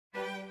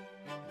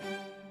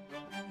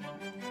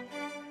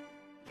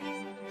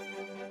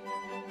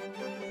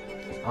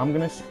I'm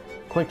gonna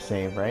quick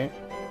save, right?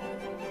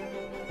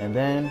 And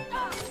then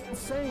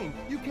Insane!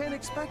 You can't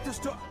expect us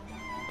to.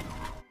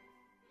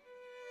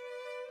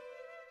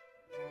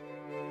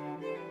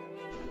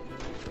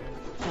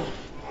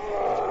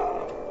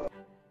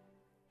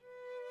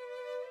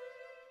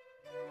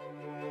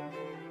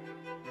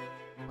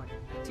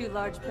 Two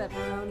large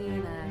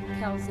pepperoni and a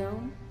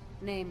calzone.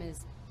 Name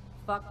is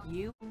Fuck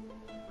You.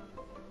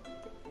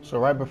 so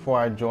right before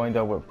I joined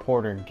up with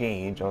Porter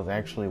Gage, I was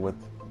actually with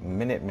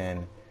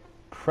Minuteman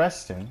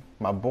Preston,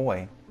 my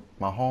boy,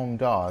 my home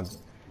dog,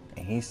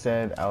 and he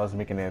said I was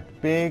making a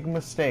big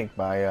mistake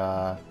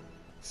by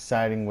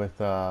siding with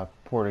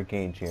Porter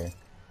Gage here.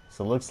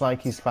 So it looks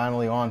like he's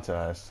finally on to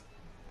us,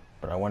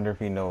 but I wonder if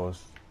he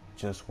knows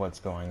just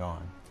what's going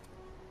on.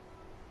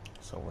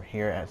 So we're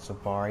here at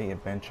Safari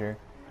Adventure,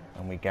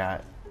 and we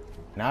got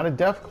not a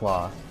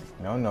Deathclaw.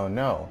 No, no,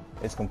 no.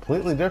 It's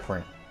completely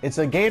different. It's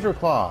a Gator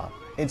Claw.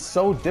 It's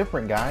so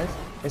different, guys.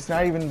 It's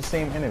not even the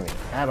same enemy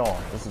at all.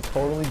 It's a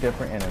totally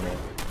different enemy.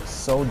 It's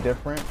so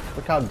different.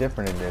 Look how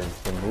different it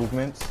is. The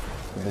movements,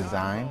 the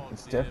design,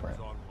 it's different.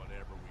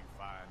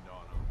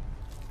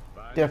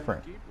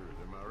 Different.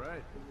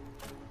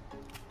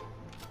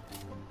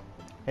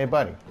 Hey,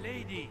 buddy.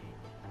 Lady,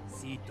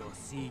 Cito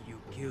see you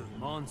kill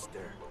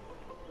monster.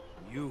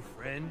 You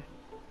friend?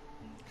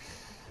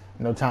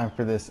 No time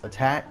for this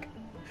attack.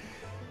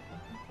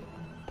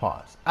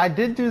 Pause. I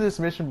did do this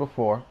mission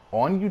before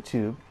on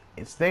YouTube.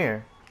 It's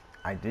there.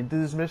 I did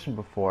do this mission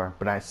before,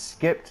 but I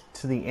skipped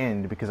to the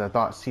end because I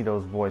thought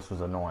Cito's voice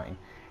was annoying,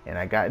 and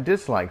I got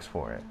dislikes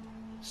for it.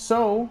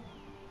 So,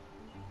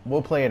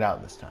 we'll play it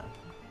out this time.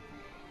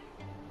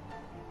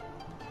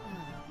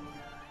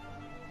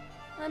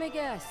 Let me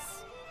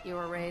guess. You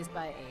were raised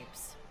by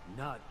apes.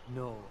 Not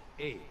no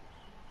ape.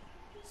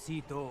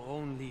 Cito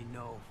only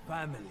know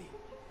family.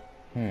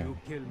 You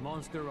kill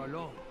monster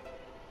alone.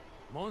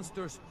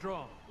 Monster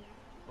strong,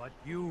 but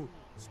you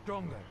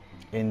stronger.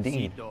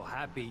 Indeed. Cito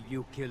happy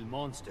you kill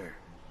monster.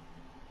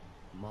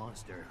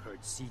 Monster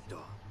hurt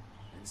Cito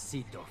and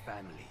Cito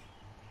family.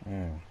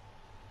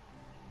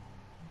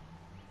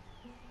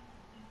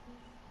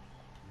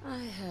 I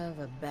have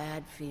a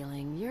bad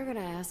feeling you're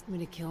gonna ask me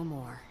to kill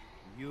more.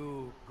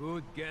 You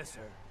good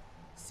guesser.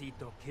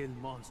 Cito kill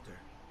monster.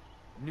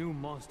 New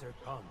monster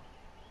come.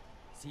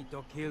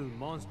 Cito kill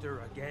monster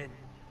again.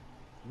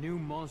 New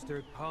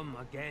monster come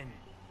again.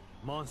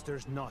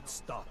 Monsters not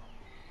stop.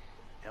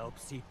 Help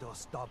Cito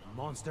stop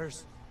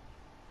monsters?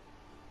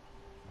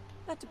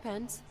 That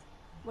depends.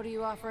 What are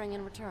you offering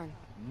in return?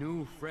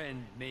 New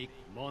friend make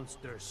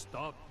monster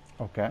stop.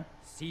 Okay.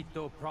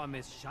 Cito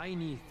promise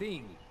shiny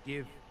thing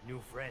give new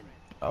friend.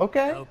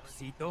 Okay. Help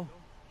Cito?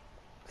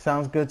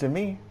 Sounds good to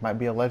me. Might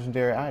be a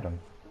legendary item.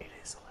 It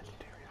is a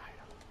legendary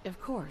item.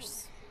 Of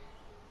course.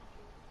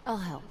 I'll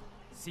help.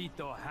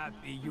 Cito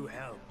happy you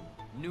help.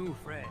 New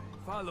friend,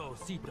 follow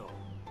Cito.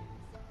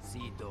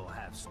 Cito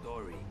have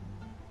story.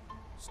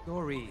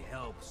 Story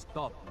help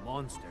stop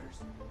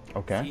monsters.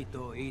 Okay.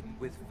 Cito eat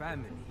with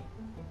family.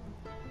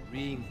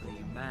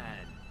 Wrinkly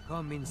man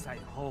come inside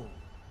home.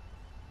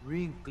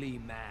 Wrinkly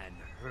man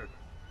hurt.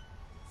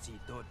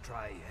 Cito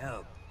try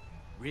help.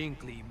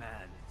 Wrinkly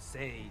man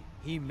say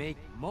he make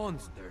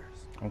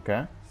monsters.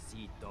 Okay.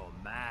 Cito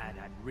mad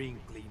at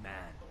Wrinkly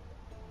man.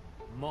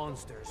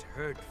 Monsters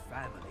hurt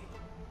family.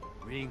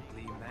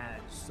 Wrinkly man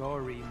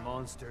sorry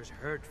monsters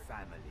hurt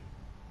family.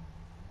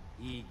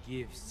 He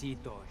give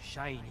Cito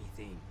shiny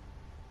thing.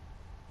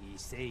 He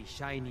say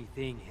shiny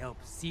thing help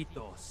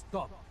Cito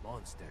stop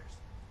monsters.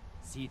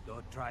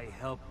 Cito try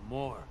help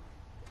more,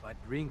 but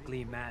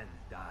Wrinkly man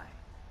die.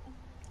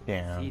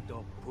 Damn.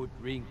 Cito put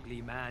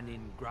Wrinkly man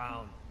in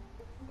ground,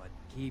 but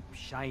keep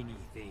shiny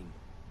thing.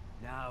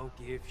 Now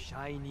give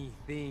shiny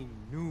thing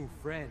new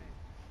friend.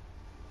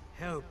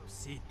 Help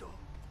Cito.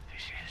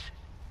 This is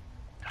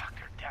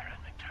Dr.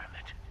 Darren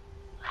McDermott,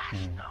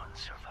 last known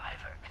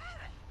survivor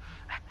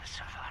at the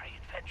Safari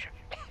Adventure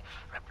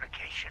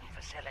Replication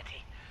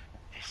Facility.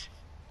 This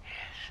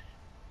is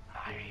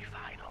my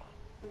final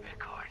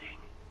recording.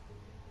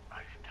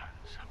 I've done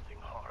something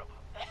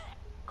horrible.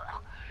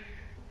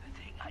 The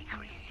thing I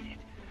created,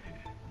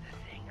 the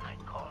thing I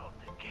called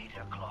the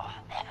Gator Claw,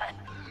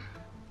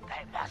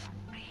 they must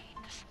be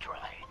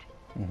destroyed.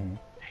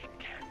 They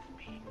can't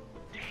be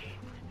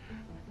tamed.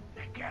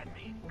 They can't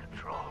be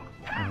controlled.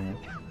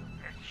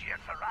 Their sheer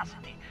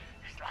ferocity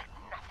is like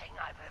nothing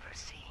I've ever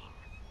seen.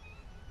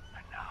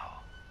 And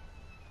now,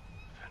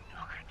 the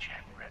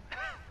Nuka-Gen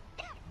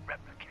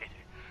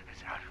replicator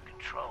is out of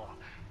control.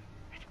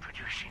 It's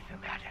producing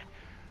them at an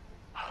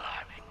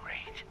alarming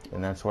rate.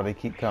 And that's why they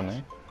keep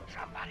coming.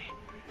 Somebody,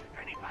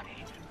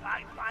 anybody,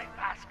 find my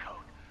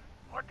passcode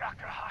or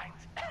Dr.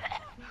 Hines.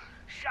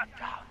 Shut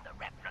down the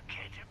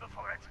replicator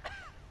before it's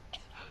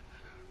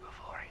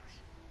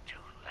too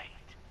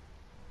late.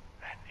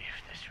 And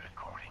if this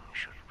recording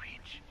should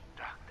reach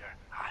Dr.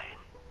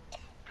 Hines,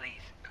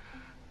 please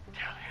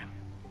tell him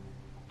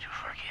to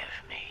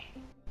forgive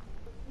me.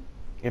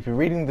 If you're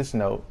reading this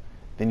note,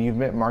 then you've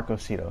met Marco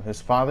Cito.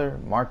 His father,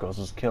 Marcos,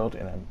 was killed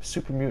in a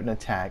super mutant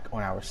attack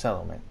on our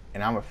settlement.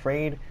 and I'm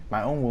afraid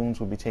my own wounds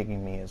will be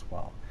taking me as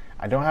well.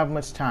 I don't have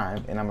much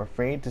time, and I'm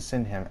afraid to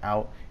send him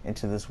out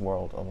into this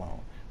world alone.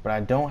 But I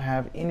don't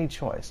have any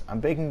choice. I'm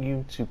begging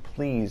you to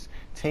please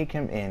take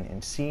him in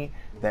and see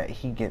that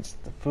he gets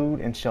the food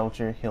and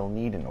shelter he'll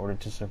need in order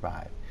to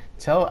survive.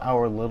 Tell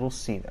our little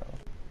Cito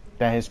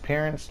that his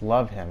parents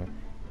love him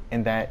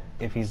and that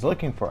if he's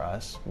looking for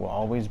us, we'll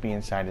always be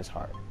inside his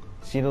heart.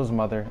 Cito's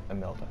mother,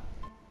 Imelda.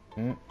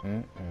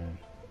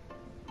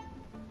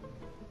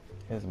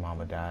 His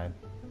mama died.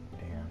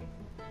 Damn.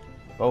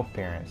 Both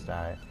parents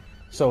died.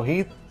 So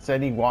he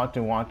said he walked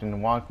and walked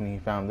and walked and he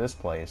found this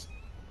place.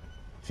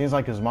 Seems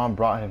like his mom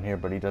brought him here,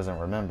 but he doesn't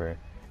remember. And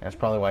that's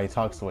probably why he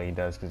talks the way he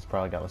does, because he's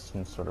probably got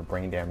some sort of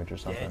brain damage or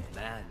something. Dead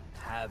man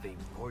have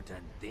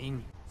important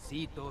thing.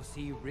 Cito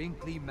see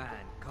wrinkly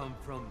man come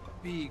from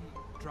big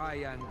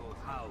triangle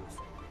house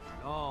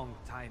long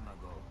time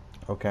ago.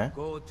 Okay.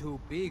 Go to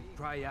big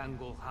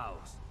triangle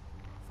house.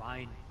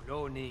 Find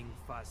cloning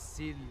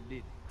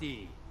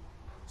facility.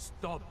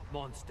 Stop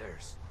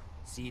monsters.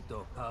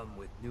 Cito come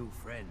with new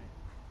friend.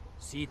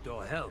 Cito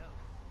help.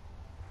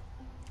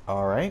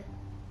 Alright.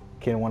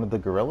 Can one of the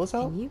gorillas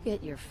help? Can you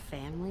get your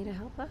family to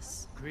help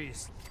us?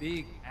 Chris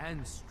big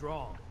and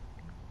strong.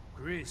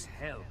 Chris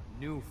help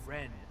new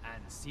friend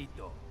and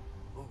Cito.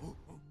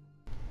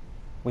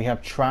 We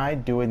have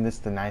tried doing this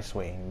the nice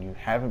way and you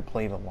haven't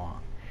played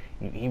along.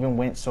 You even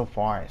went so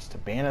far as to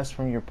ban us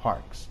from your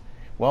parks.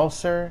 Well,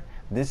 sir,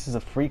 this is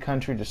a free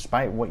country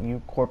despite what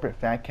you corporate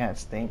fat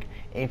cats think.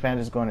 AFAT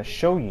is going to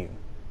show you.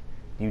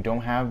 You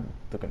don't have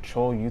the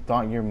control you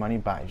thought your money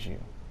buys you.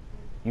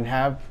 You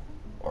have,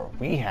 or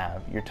we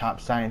have, your top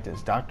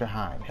scientist, Dr.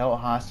 Hyde, held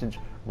hostage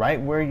right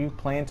where you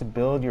plan to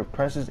build your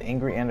precious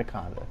angry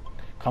anaconda.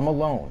 Come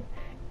alone,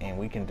 and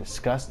we can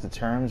discuss the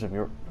terms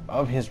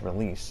of his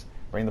release.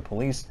 Bring the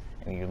police,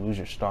 and you lose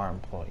your star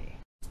employee.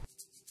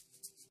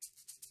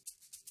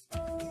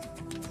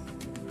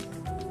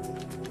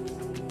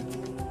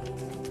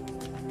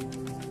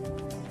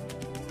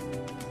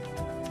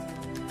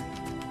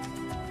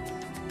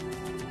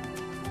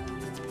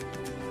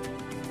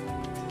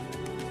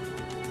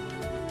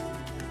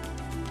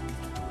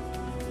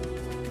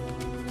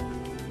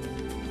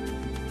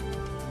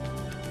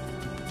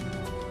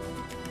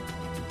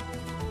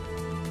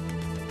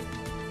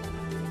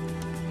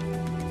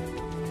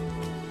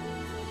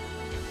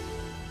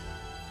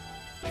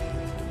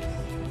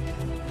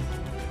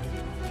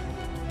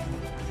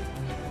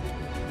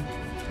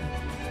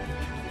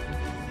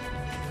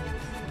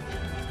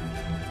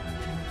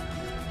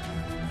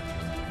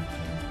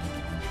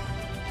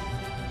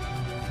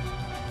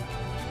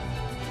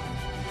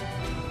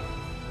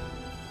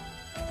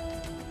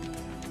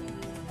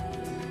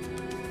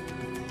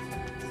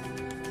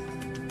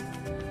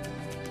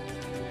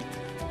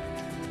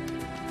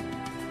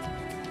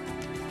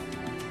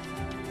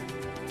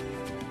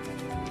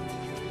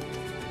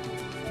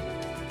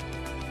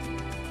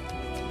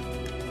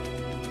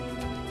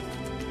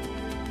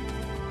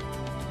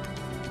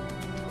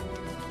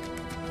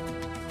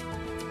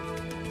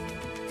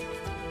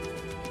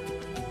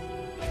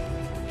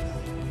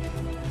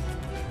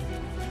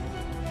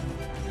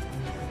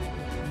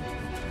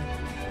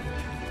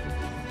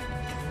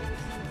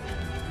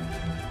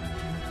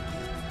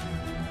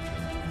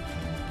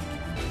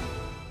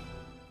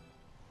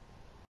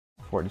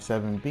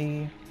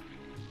 $47B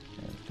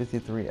and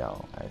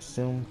 53L. I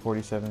assume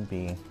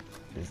 47B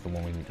is the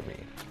one we need to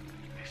read.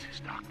 This is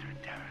Dr.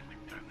 Darren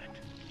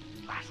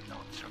McDermott, last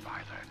known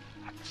survivor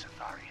at the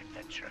Safari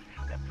Adventure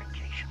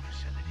Replication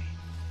Facility,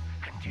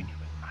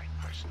 continuing my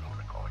personal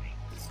recording.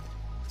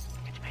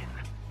 It's been,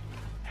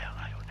 hell,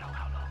 I don't know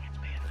how long it's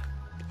been.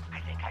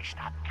 I think I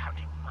stopped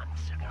counting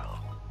months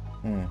ago.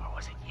 Or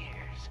was it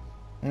years?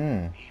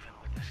 Even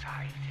with the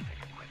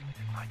scientific equipment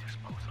at my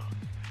disposal,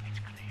 it's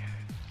clear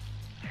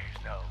there's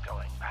no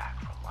going back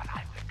from what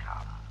I've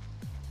become.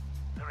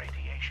 The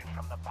radiation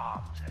from the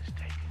bombs has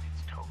taken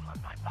its toll on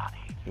my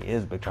body. He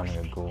is becoming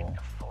a ghoul.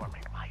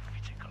 Deforming my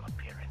physical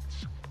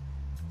appearance.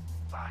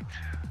 But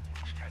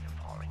instead of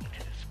falling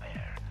into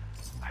despair,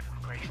 I've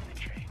embraced the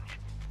change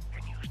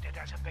and used it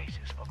as a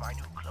basis for my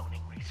new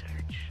cloning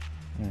research.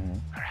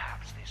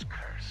 Perhaps this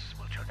curse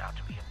will turn out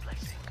to be a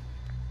blessing.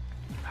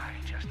 I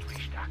just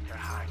wish Dr.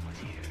 Hyde was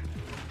here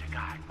to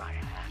guide my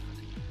hand.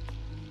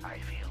 I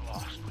feel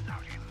lost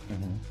without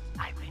him.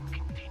 I've been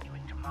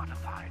continuing to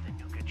modify the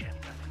Nuka-Gen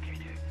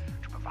replicator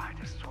to provide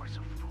a source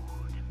of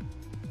food.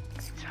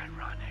 It's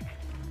ironic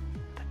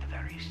that the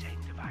very same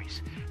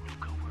device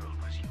Nuka World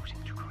was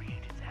using to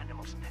create its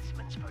animal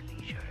specimens for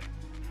leisure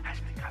has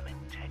become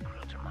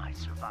integral to my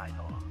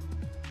survival.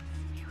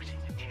 Using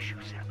a tissue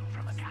sample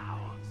from a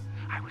cow,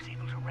 I was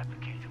able to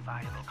replicate a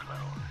viable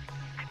clone,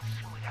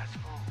 consume it as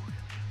food,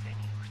 then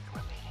use the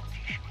remaining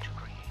tissue to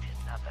create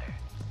another.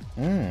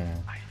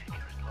 I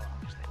figure as long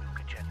as the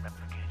Nuka-Gen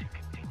replicator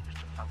continues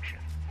to function,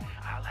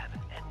 I'll have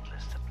an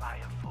endless supply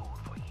of food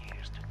for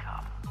years to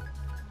come.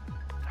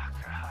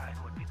 Dr. Hyde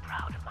would be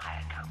proud of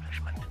my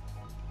accomplishment.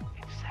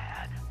 It's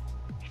sad.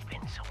 It's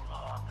been so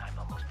long, I've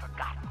almost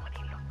forgotten what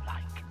he looked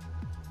like.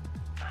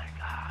 My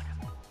God,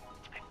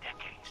 it's been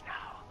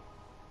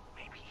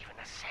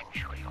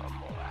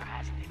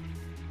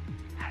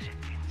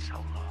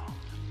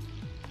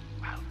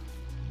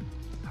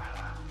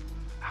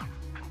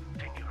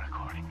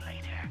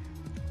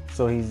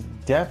So he's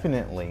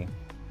definitely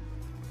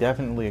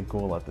a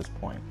ghoul at this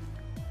point.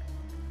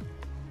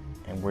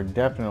 And we're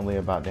definitely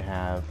about to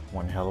have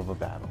one hell of a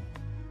battle.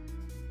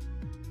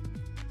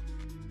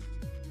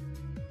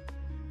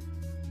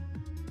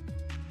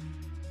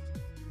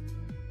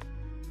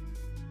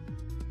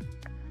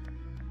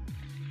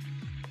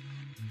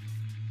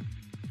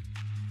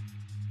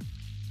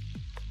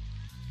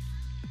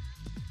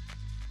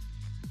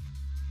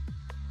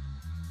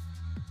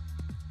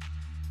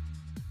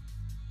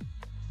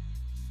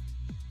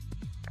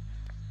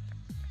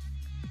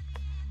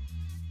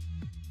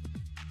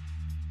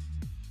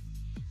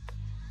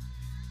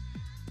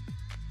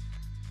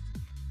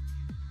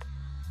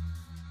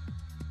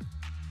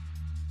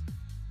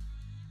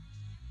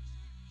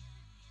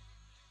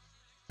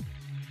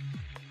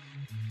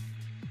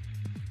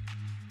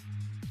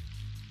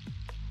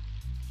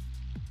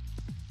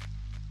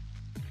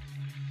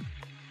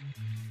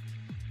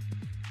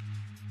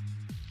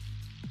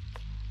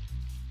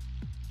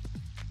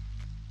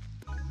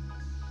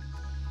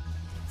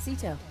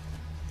 Sito.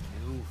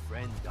 New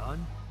friend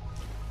done?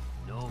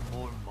 No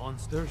more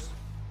monsters?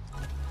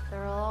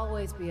 There'll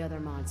always be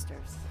other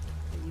monsters.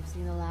 But you've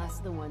seen the last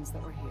of the ones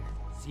that were here.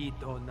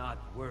 Sito not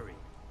worry.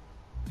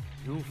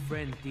 New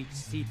friend teach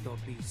Sito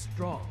be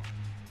strong.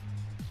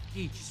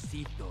 Teach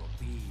Sito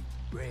be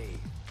brave.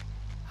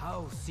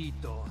 How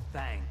Sito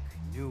thank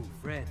new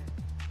friend?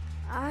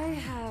 I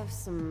have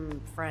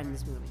some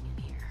friends moving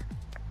in here.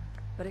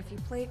 But if you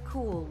play it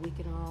cool, we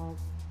can all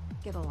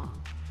get along.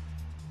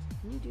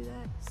 Can you do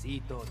that?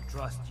 Sito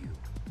trust you.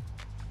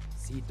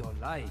 Sito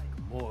like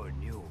more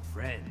new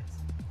friends.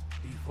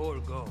 Before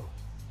go,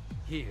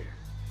 here,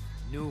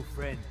 new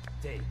friend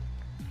take.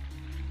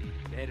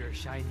 Better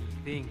shiny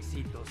thing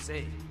Sito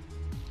say.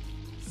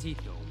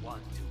 Sito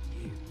want to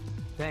give.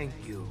 Thank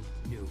you,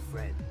 new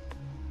friend.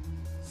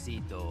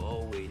 Sito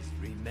always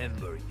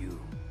remember you.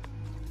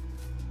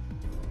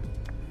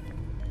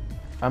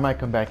 I might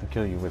come back and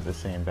kill you with the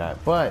same bat,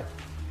 but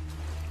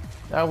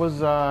that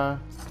was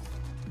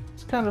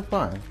it's kind of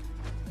fun.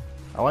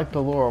 I like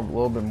the lore a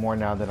little bit more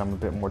now that I'm a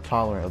bit more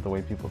tolerant of the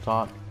way people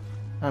talk.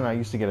 I don't know, I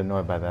used to get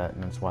annoyed by that,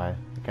 and that's why I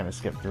kind of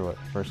skipped through it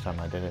the first time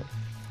I did it.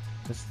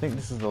 I think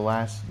this is the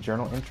last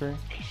journal entry.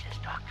 This is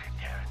Dr.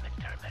 Darren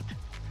McDermott,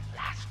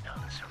 last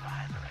known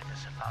survivor at the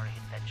Safari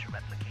Adventure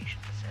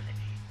Replication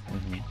Facility,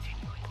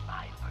 continuing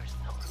my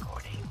personal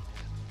recordings.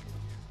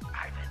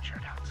 I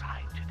ventured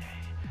outside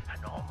today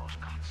and almost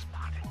got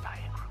spotted by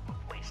a group of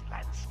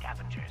wasteland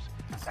scavengers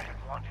that had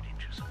wandered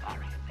into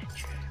Safari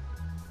Adventure.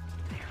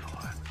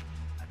 Therefore,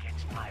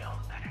 against my own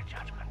better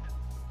judgment,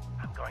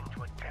 I'm going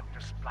to attempt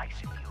to splice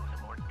a few of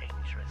the more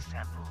dangerous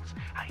samples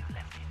I have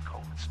left in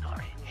cold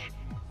storage.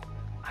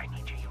 I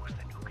need to use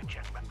the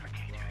Nukajet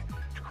replicator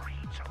to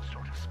create some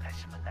sort of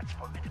specimen that's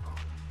formidable,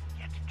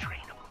 yet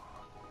trainable.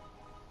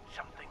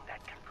 Something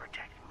that can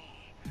protect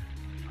me,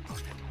 but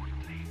most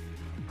importantly,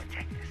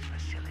 protect this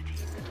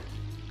facility.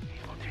 It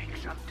will take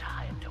some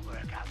time to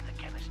work out the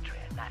chemistry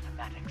and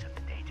mathematics of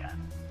the data,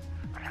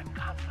 but I'm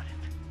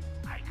confident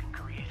I can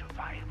create a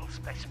viable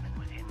specimen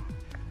within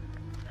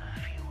a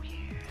few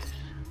years.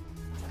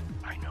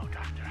 I know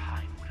Dr.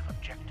 Heim would have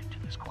objected to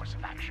this course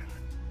of action,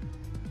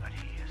 but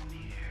he is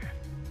near,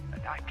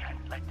 and I can't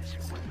let this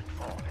equipment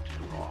fall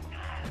into the wrong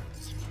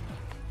hands.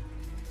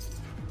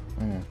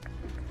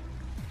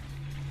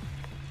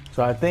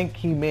 So I think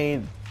he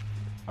made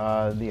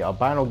the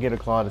albino Gator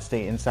Claw to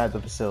stay inside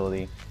the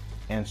facility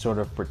and sort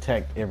of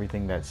protect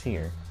everything that's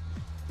here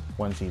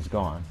once he's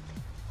gone.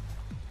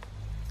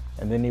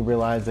 And then he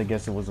realized, I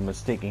guess it was a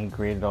mistake, and he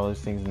created all those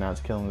things, and now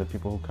it's killing the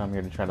people who come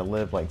here to try to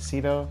live like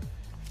Sito.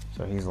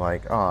 So he's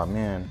like, oh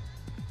man,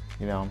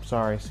 you know, I'm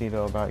sorry,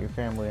 Sito, about your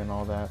family and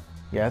all that.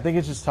 Yeah, I think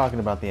it's just talking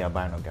about the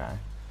albino guy.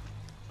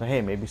 But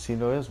hey, maybe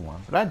Sito is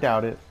one. But I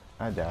doubt it.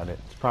 I doubt it.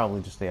 It's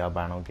probably just the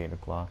albino Gator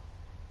Claw.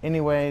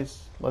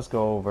 Anyways, let's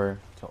go over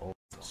to old.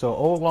 So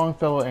old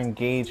Longfellow and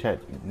Gage had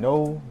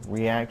no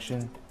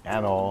reaction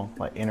at all,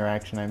 like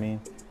interaction I mean.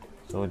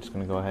 So we're just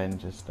gonna go ahead and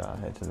just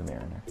head to the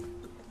Mariner.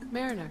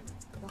 Mariner.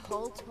 The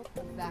hull took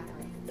the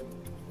battery.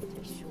 To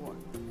be sure.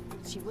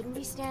 She wouldn't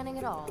be standing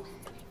at all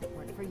if it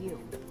weren't for you.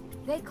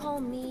 They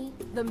call me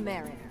the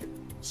Mariner.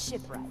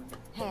 Shipwright.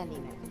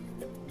 Handyman.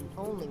 The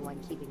only one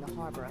keeping the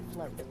harbor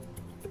afloat.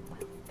 Well,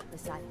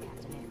 beside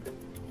Captain Amber.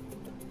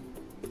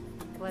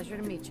 Pleasure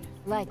to meet you.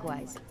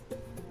 Likewise.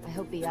 I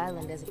hope the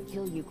island doesn't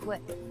kill you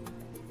quick.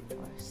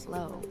 Or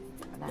slow,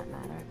 for that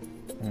matter.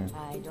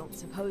 I don't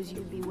suppose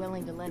you'd be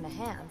willing to lend a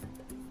hand.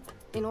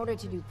 In order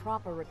to do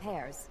proper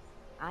repairs,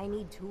 I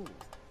need tools.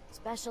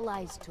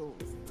 Specialized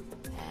tools.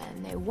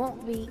 And they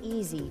won't be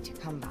easy to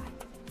come by.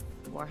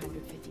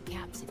 450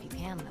 caps if you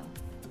can, though.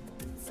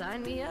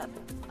 Sign me up.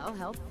 I'll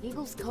help.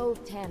 Eagles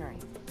Cove Tannery.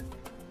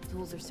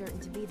 Tools are certain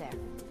to be there.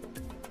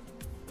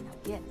 Now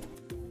get.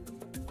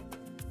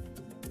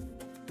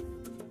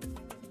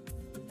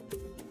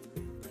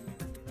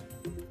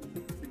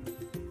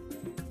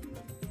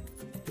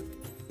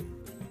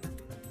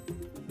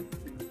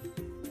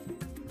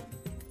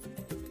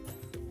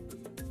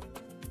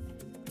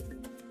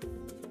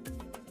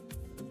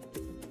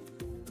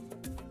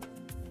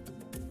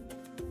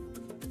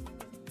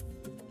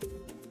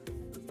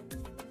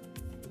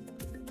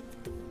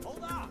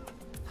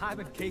 I've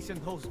been casing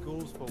those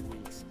ghouls for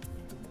weeks.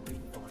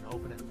 Waiting for an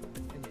opening,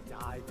 and you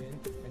dive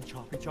in, and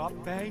choppy chop,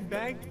 bang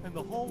bang, and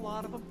the whole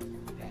lot of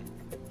them. Then,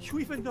 you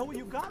even know what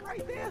you got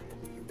right there?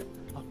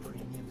 A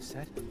premium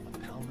set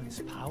of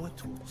Pellman's power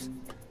tools.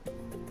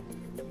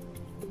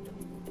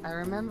 I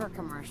remember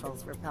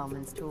commercials for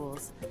Pellman's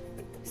tools.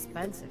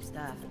 Expensive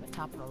stuff, but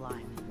top of the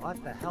line.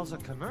 What the hell's a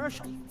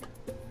commercial?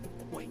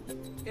 Wait,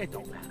 it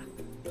don't matter.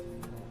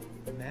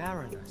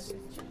 Mariner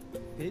sent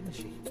you, didn't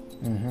she?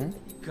 Mm-hmm.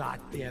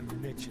 Goddamn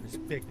Mitch and his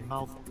big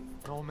mouth.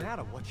 No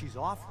matter what she's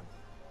offering,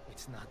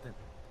 it's nothing.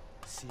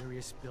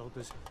 Serious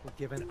builders will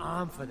give an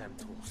arm for them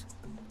tools.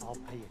 I'll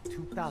pay you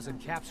 2,000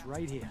 caps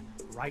right here,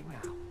 right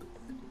now.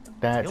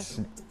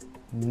 That's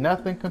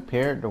nothing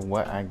compared to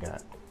what I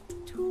got.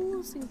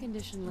 Tools in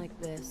condition like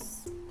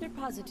this, they're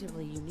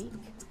positively unique.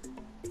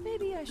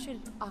 Maybe I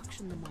should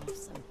auction them off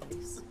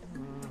someplace.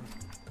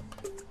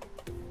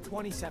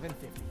 $27.50.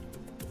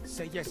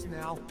 Say yes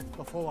now,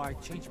 before I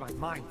change my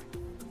mind.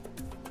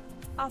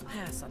 I'll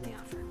pass on the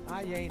offer.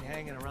 I ain't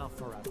hanging around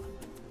forever.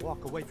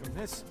 Walk away from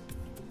this,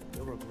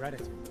 you'll regret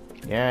it.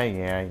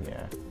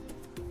 Yeah.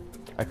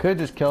 I could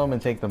just kill him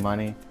and take the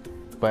money,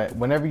 but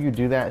whenever you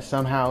do that,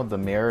 somehow the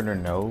Mariner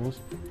knows.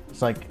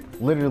 It's like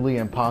literally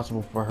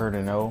impossible for her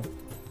to know,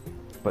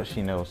 but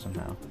she knows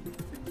somehow.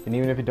 And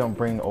even if you don't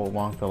bring old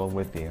Longfellow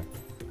with you,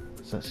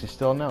 so she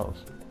still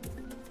knows.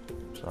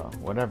 So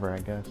whatever, I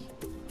guess.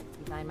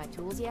 You find my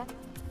tools yet?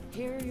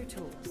 Here are your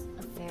tools.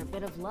 A fair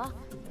bit of luck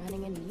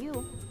running into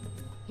you.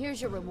 Here's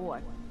your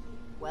reward.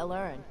 Well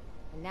earned.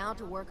 And now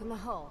to work on the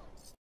hull.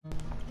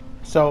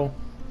 So,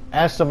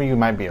 as some of you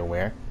might be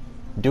aware,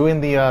 doing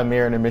the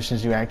Mariner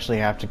missions, you actually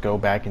have to go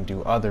back and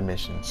do other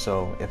missions.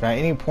 So if at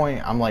any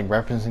point I'm like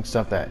referencing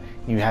stuff that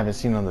you haven't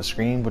seen on the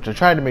screen, which I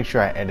tried to make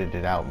sure I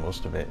edited out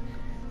most of it,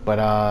 but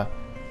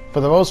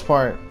for the most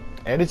part,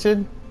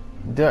 edited,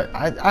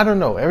 I don't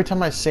know. Every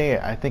time I say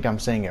it, I think I'm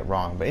saying it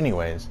wrong. But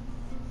anyways,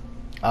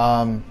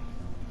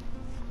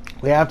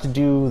 we have to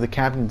do the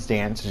captain's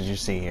dance, as you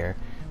see here.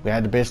 We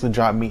had to basically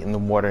drop meat in the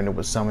water, and it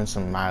would summon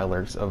some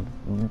Mirelurks of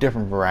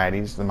different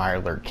varieties. The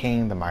Mirelurk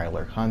King, the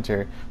Mirelurk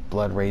Hunter,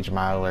 Blood Rage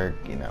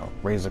Mirelurk, you know,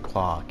 Razor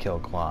Claw, Kill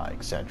Claw,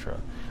 etc.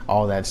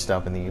 All that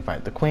stuff, and then you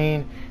fight the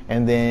Queen,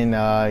 and then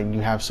you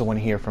have someone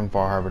here from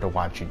Far Harbor to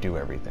watch you do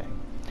everything.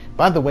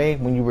 By the way,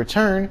 when you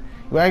return,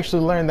 you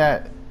actually learn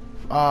that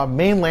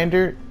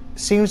Mainlander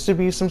seems to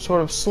be some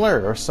sort of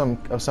slur or some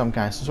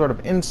kind, some sort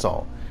of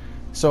insult.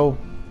 So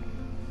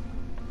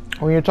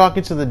when you're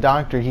talking to the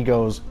doctor, he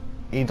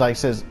like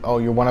says, "Oh,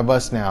 you're one of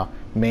us now,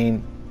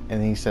 Main,"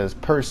 and he says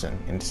 "person"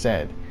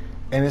 instead.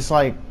 And it's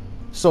like,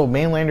 so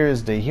Mainlander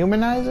is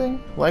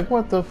dehumanizing? Like,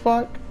 what the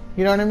fuck?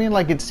 You know what I mean?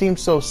 Like, it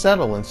seems so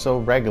subtle and so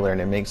regular,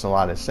 and it makes a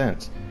lot of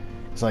sense.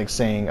 It's like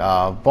saying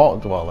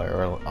Vault Dweller,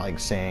 or like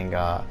saying,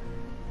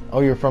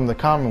 "Oh, you're from the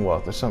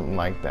Commonwealth," or something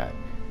like that.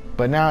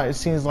 But now it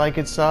seems like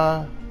it's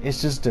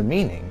just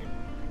demeaning,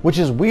 which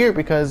is weird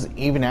because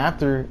even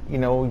after, you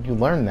know, you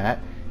learn that,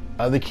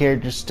 other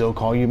characters still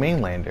call you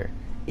Mainlander.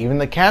 Even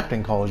the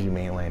captain calls you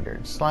Mainlander.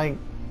 It's like,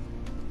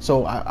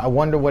 so I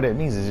wonder what it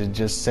means. Is it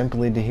just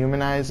simply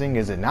dehumanizing?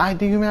 Is it not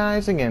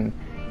dehumanizing and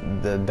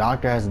the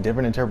doctor has a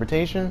different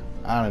interpretation?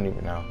 I don't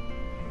even know.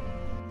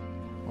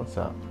 What's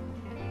up?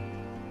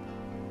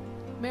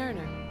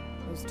 Mariner.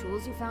 Those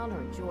tools you found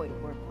are a joy to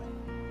work with.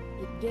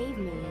 It gave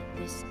me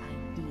this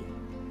idea.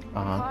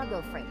 A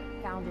cargo freighter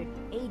founded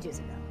ages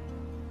ago,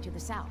 to the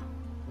south.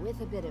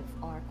 With a bit of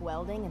arc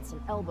welding and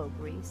some elbow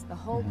grease, the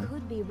hull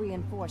could be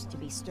reinforced to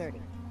be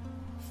sturdy.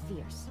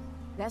 Fierce.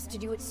 Best to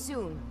do it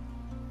soon.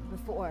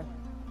 Before...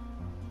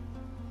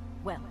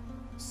 well,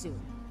 soon.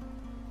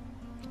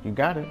 You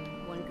got it.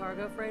 One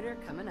cargo freighter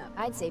coming up.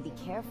 I'd say be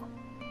careful.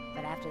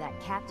 But after that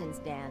captain's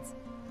dance,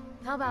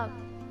 how about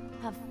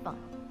have fun?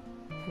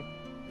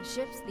 The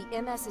ship's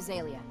the MS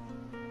Azalea.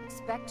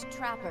 Expect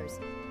trappers.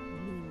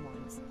 Mean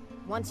ones.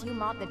 Once you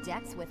mop the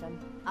decks with them,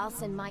 I'll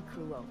send my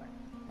crew over.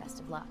 Best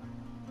of luck.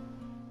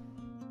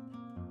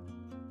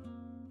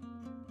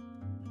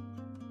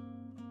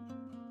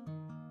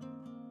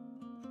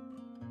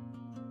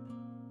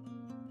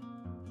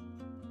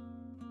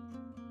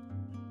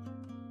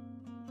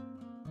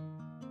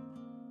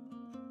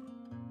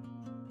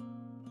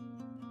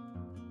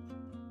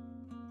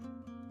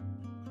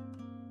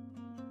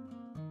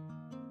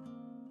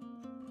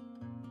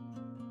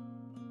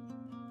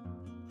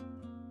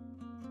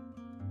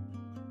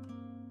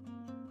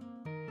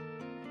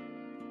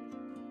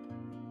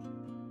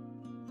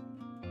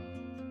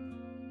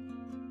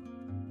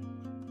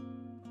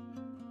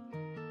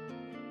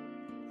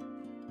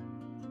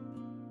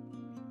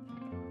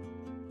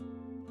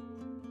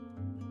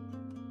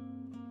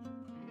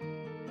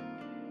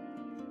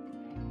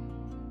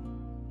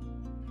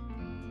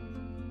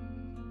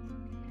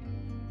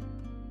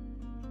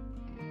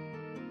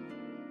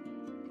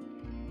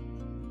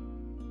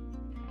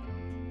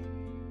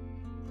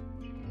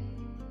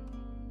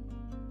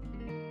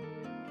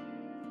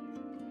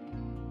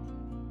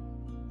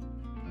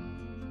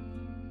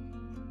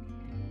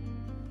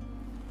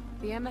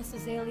 The MS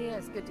Azalea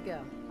is good to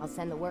go. I'll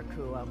send the work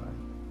crew over.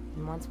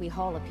 And once we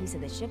haul a piece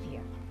of the ship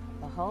here,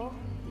 the hull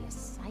will be a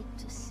sight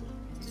to see.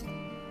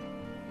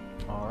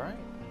 Alright.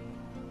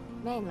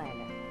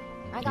 Mainlander,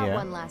 I got Yeah.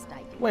 one last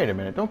idea. Wait a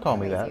minute, don't call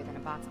me that. Crazier than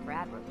a box of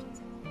rad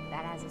roaches.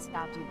 That hasn't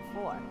stopped you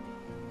before.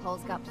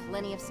 Hull's got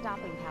plenty of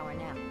stopping power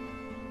now.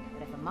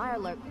 But if a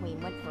Mirelurk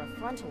Queen went for a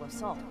frontal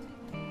assault,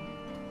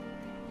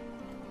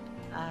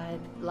 I'd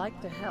like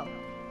to help,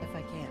 if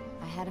I can.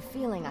 I had a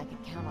feeling I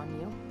could count on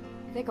you.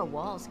 Thicker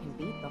walls can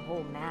beat the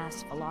whole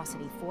mass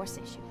velocity force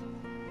issue.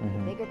 The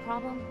bigger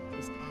problem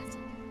is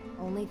acid.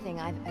 Only thing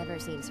I've ever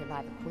seen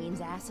survive a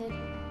Queen's acid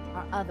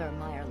are other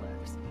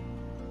Mirelurks.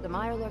 The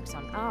Mirelurks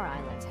on our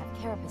islands have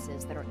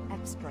carapaces that are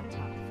extra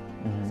tough.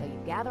 So you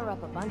gather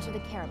up a bunch of the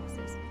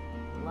carapaces,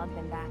 lug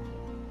them back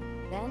here.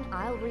 Then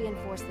I'll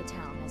reinforce the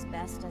town as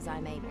best as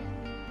I'm able.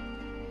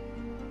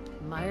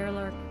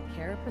 Mirelurk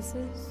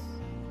carapaces?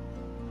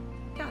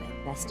 Got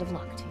it. Best of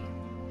luck to you.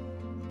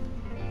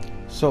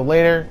 So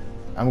later,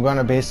 I'm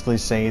gonna basically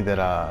say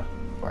that,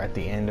 or at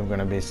the end, I'm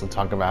gonna basically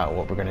talk about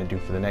what we're gonna do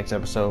for the next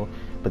episode.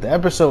 But the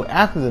episode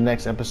after the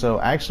next episode,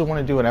 I actually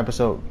want to do an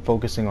episode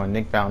focusing on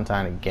Nick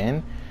Valentine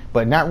again,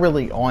 but not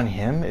really on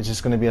him. It's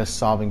just gonna be us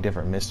solving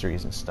different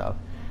mysteries and stuff,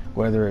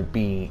 whether it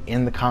be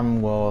in the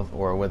Commonwealth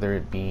or whether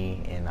it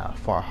be in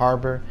Far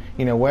Harbor,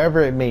 you know,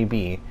 wherever it may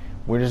be.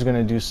 We're just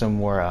gonna do some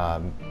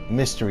more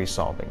mystery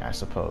solving, I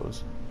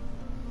suppose.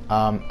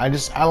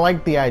 I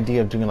like the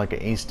idea of doing like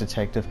an ace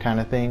detective kind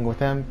of thing with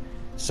him.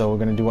 So we're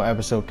going to do an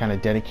episode kind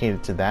of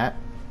dedicated to that.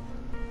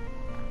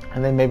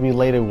 And then maybe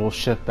later we'll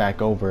shift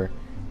back over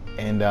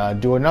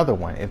and do another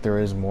one if there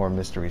is more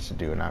mysteries to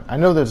do. And I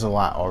know there's a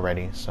lot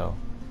already, so.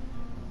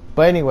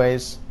 But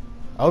anyways,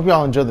 I hope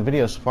y'all enjoyed the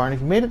video so far. And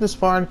if you made it this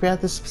far and if you're at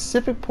this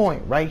specific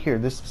point right here,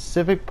 this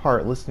specific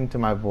part listening to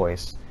my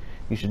voice,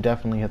 you should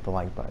definitely hit the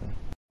like button.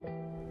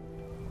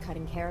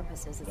 Cutting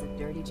carapaces is a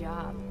dirty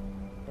job.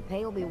 The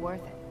pay will be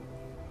worth it.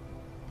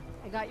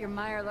 I got your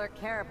Mirelurk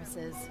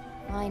carapaces.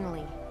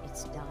 Finally,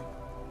 it's done.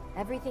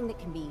 Everything that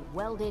can be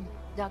welded,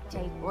 duct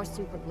taped, or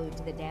superglued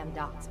to the damn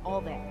docks,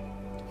 all there.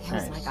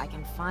 Feels Nice. like I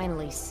can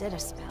finally sit a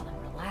spell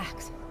and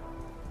relax.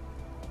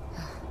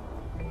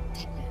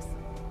 Take this.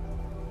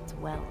 It's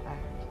well earned.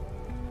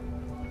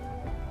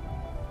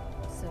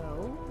 So,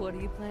 what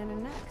are you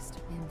planning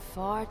next? Been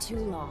far too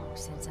long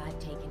since I've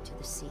taken to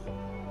the sea.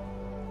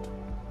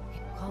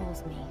 It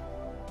calls me,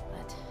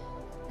 but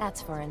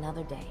that's for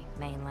another day,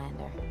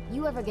 Mainlander.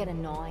 You ever get a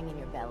gnawing in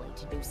your belly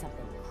to do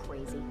something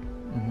crazy?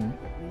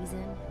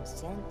 Reason and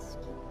sense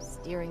keep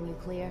steering you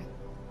clear.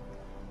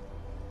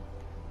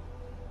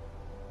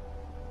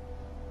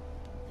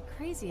 The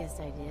craziest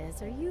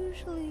ideas are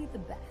usually the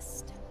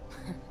best.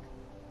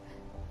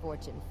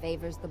 Fortune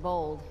favors the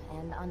bold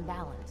and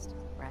unbalanced,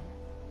 right?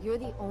 You're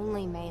the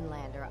only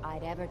Mainlander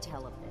I'd ever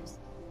tell of this.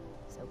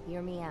 So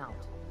hear me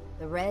out.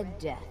 The Red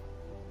Death.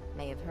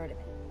 May have heard of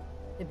it.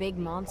 The big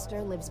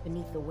monster lives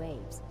beneath the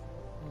waves.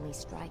 Only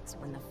strikes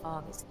when the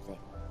fog is thick.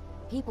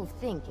 People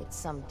think it's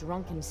some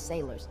drunken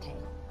sailor's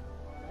tale.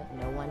 But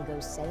no one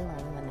goes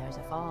sailing when there's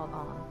a fog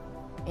on.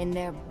 In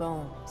their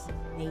bones,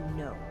 they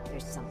know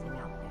there's something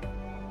out there.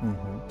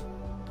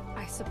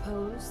 I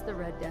suppose the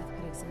Red Death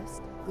could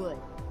exist. Good.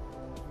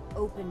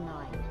 Open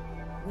mind.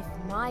 With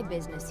my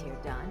business here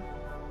done,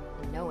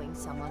 and knowing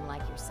someone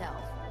like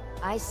yourself,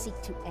 I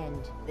seek to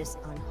end this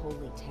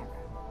unholy terror.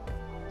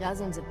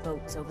 Dozens of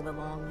boats over the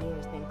long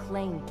years been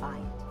claimed by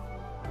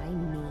it. I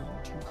mean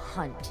to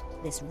hunt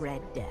this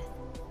Red Death.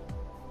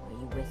 Are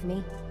you with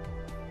me?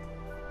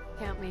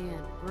 Count me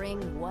in.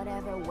 Bring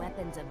whatever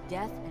weapons of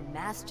death and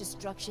mass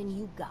destruction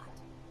you got.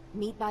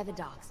 Meet by the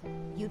docks.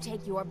 You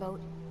take your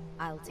boat,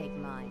 I'll take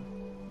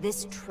mine.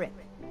 This trip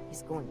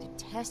is going to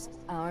test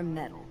our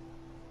mettle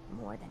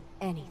more than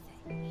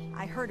anything.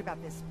 I heard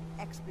about this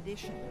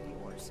expedition of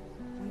yours.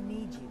 We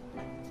need you.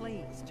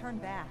 Please, turn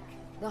back.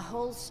 The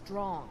hull's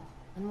strong,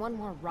 and one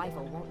more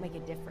rifle won't make a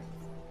difference.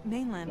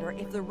 Mainlander,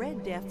 if the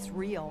Red Death's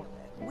real,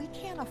 we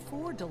can't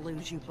afford to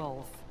lose you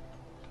both.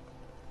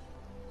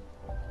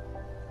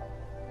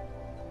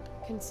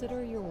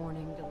 Consider your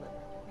warning delivered.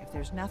 If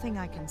there's nothing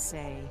I can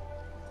say,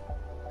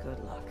 good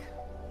luck.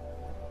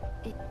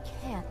 It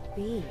can't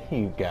be.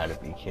 You gotta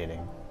be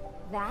kidding.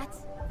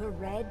 That's the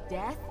Red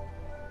Death?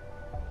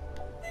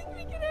 Think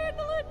we can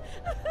handle it?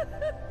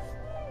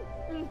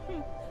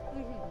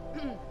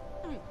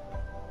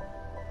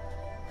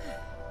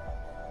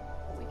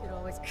 We could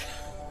always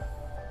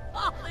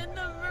call in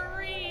the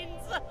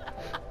Marines.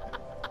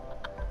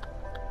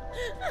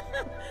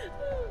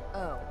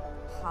 Oh,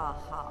 ha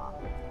ha.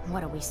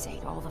 What do we say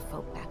to all the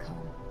folk back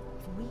home?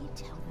 If we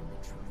tell them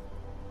the truth,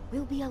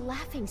 we'll be a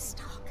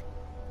laughingstock.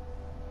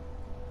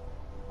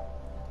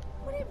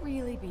 Would it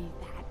really be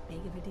that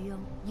big of a deal?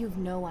 You've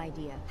no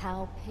idea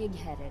how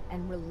pig-headed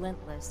and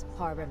relentless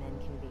harbormen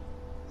can be.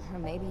 Or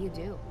maybe you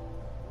do.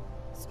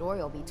 The story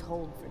will be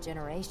told for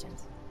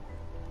generations.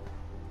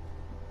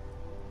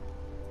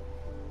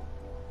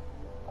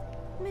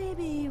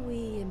 Maybe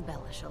we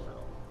embellish a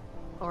little.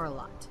 Or a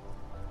lot.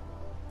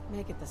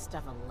 Make it the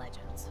stuff of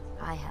legends.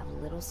 I have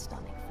little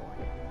stomach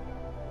for it.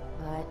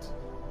 But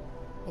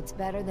it's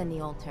better than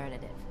the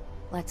alternative.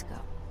 Let's go.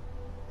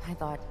 I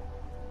thought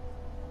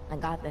I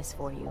got this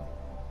for you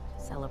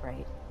to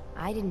celebrate.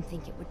 I didn't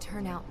think it would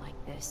turn out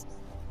like this.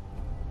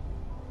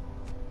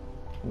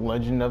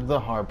 Legend of the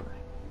Harbor.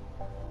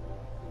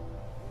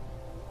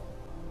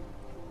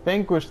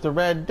 Vanquish the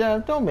Red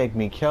Death. Don't make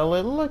me kill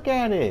it. Look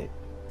at it.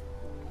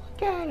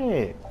 Look at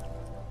it.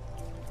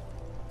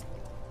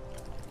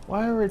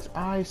 Why are its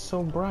eyes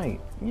so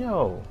bright?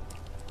 Yo.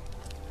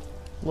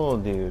 Little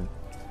dude.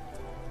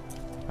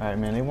 Alright,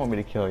 man. They want me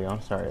to kill you.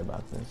 I'm sorry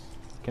about this.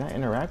 Can I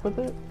interact with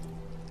it?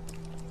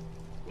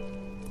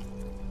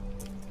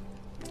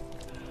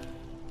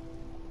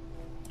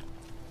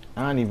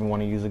 I don't even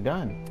want to use a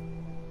gun.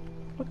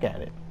 Look at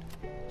it.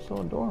 So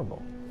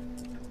adorable.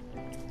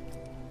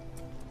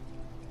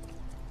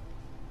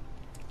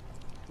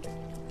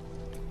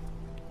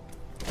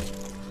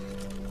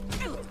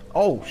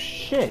 Oh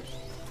shit!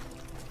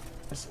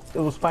 It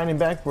was fighting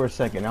back for a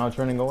second. Now it's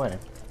running away.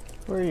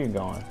 Where are you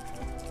going?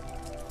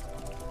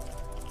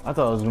 I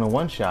thought I was gonna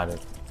one-shot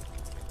it.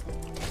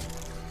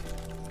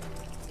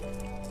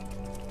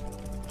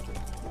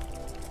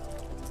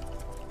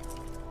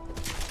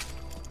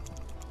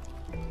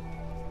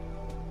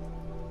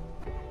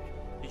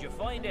 Did you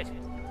find it?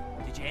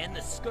 Did you end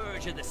the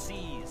scourge of the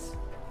seas?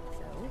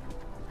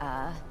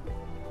 So,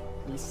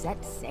 we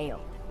set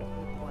sail. It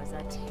was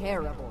a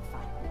terrible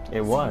fight.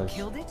 It was.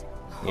 Killed it?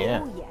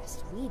 Yeah. Oh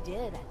yes, we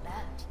did at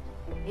that.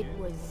 It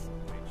was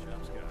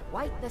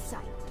quite the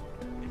sight.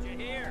 Did you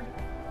hear?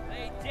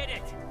 They did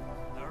it!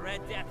 The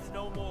Red Death's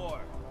no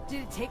more.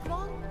 Did it take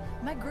long?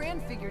 My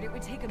Gran figured it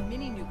would take a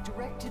mini nuke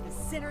direct to the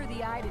center of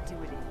the eye to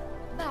do it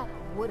in. That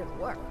would have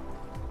worked,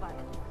 but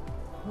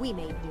we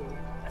made do.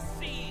 The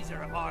seas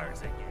are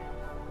ours again.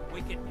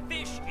 We can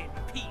fish in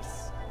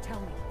peace. Tell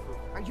me,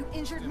 are you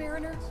injured,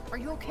 Mariner? Are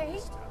you okay?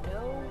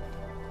 No,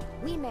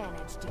 we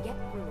managed to get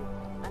through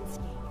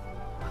unscathed.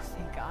 Oh,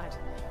 thank God.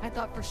 I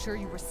thought for sure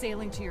you were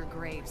sailing to your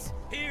graves.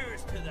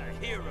 Here's to the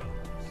heroes.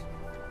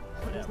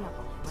 There's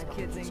nothing. My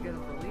kids ain't gonna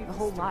believe A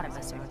whole lot of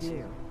us are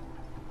due.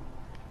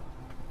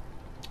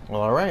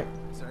 Well, alright.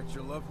 Protect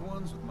your loved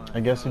ones with my I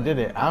guess we did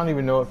it. I don't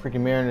even know what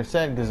freaking Mariner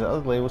said because the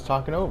other lady was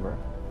talking over.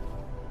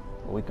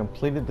 But we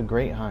completed the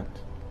Great Hunt.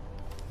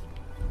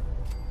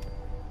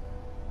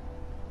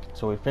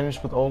 So we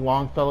finished with Old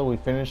Longfellow. We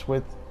finished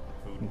with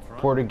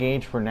Porter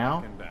Gage for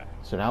now.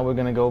 So now we're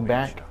going to go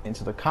back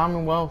into the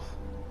Commonwealth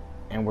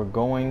and we're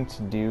going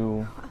to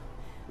do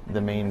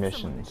the main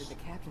missions. The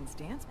captain's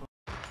dance book.